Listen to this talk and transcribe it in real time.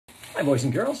Hi, boys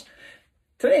and girls.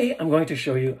 Today, I'm going to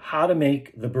show you how to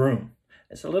make the broom.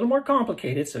 It's a little more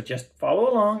complicated, so just follow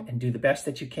along and do the best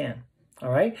that you can.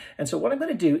 All right? And so what I'm going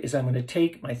to do is I'm going to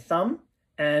take my thumb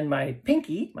and my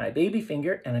pinky, my baby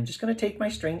finger, and I'm just going to take my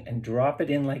string and drop it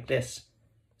in like this.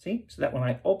 See? So that when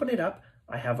I open it up,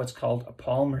 I have what's called a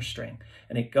palmer string,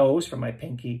 and it goes from my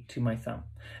pinky to my thumb.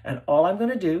 And all I'm going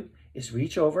to do is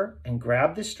reach over and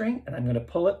grab this string, and I'm going to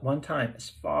pull it one time as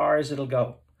far as it'll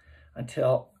go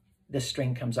until this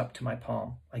string comes up to my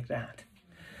palm like that.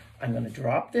 I'm going to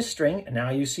drop this string, and now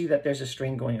you see that there's a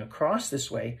string going across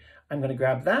this way. I'm going to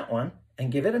grab that one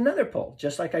and give it another pull,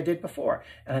 just like I did before.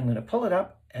 And I'm going to pull it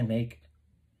up and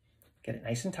get it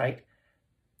nice and tight.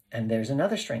 And there's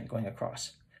another string going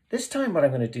across. This time what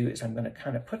I'm going to do is I'm going to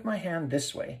kind of put my hand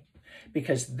this way,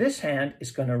 because this hand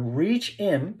is going to reach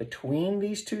in between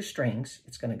these two strings.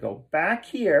 It's going to go back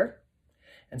here,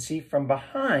 and see from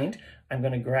behind, I'm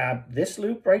going to grab this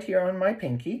loop right here on my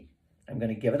pinky. I'm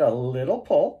going to give it a little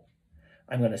pull.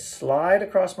 I'm going to slide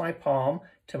across my palm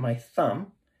to my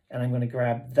thumb, and I'm going to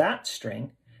grab that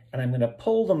string, and I'm going to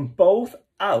pull them both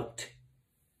out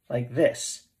like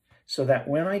this, so that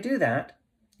when I do that,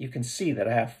 you can see that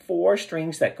I have 4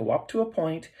 strings that go up to a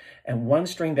point and 1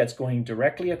 string that's going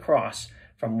directly across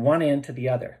from one end to the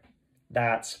other.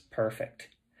 That's perfect.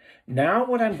 Now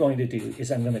what I'm going to do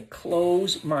is I'm going to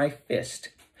close my fist,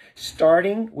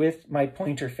 starting with my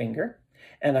pointer finger,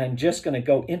 and I'm just going to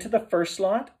go into the first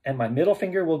slot, and my middle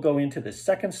finger will go into the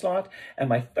second slot, and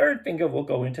my third finger will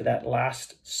go into that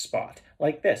last spot,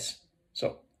 like this.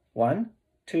 So 1,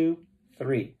 2,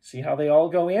 3. See how they all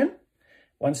go in?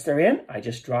 Once they're in, I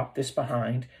just drop this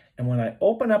behind, and when I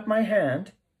open up my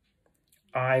hand,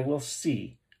 I will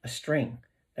see a string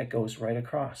that goes right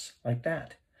across, like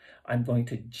that. I'm going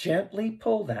to gently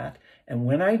pull that, and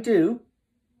when I do,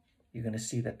 you're going to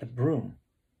see that the broom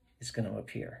is going to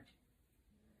appear.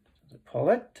 So pull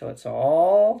it till it's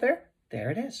all there. There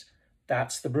it is.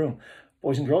 That's the broom.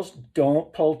 Boys and girls,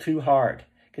 don't pull too hard,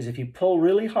 because if you pull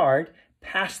really hard,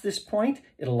 past this point,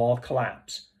 it'll all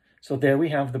collapse. So there we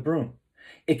have the broom.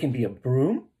 It can be a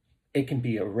broom, it can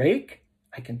be a rake,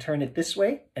 I can turn it this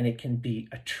way, and it can be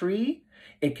a tree,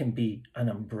 it can be an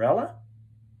umbrella.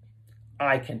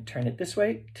 I can turn it this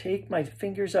way, take my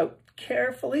fingers out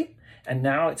carefully, and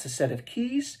now it's a set of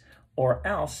keys, or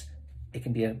else it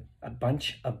can be a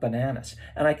bunch of bananas.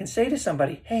 And I can say to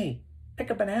somebody, hey,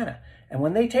 pick a banana. And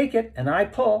when they take it and I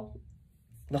pull,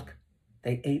 look,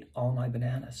 they ate all my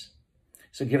bananas.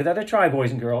 So give it a try, boys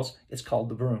and girls. It's called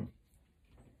the broom.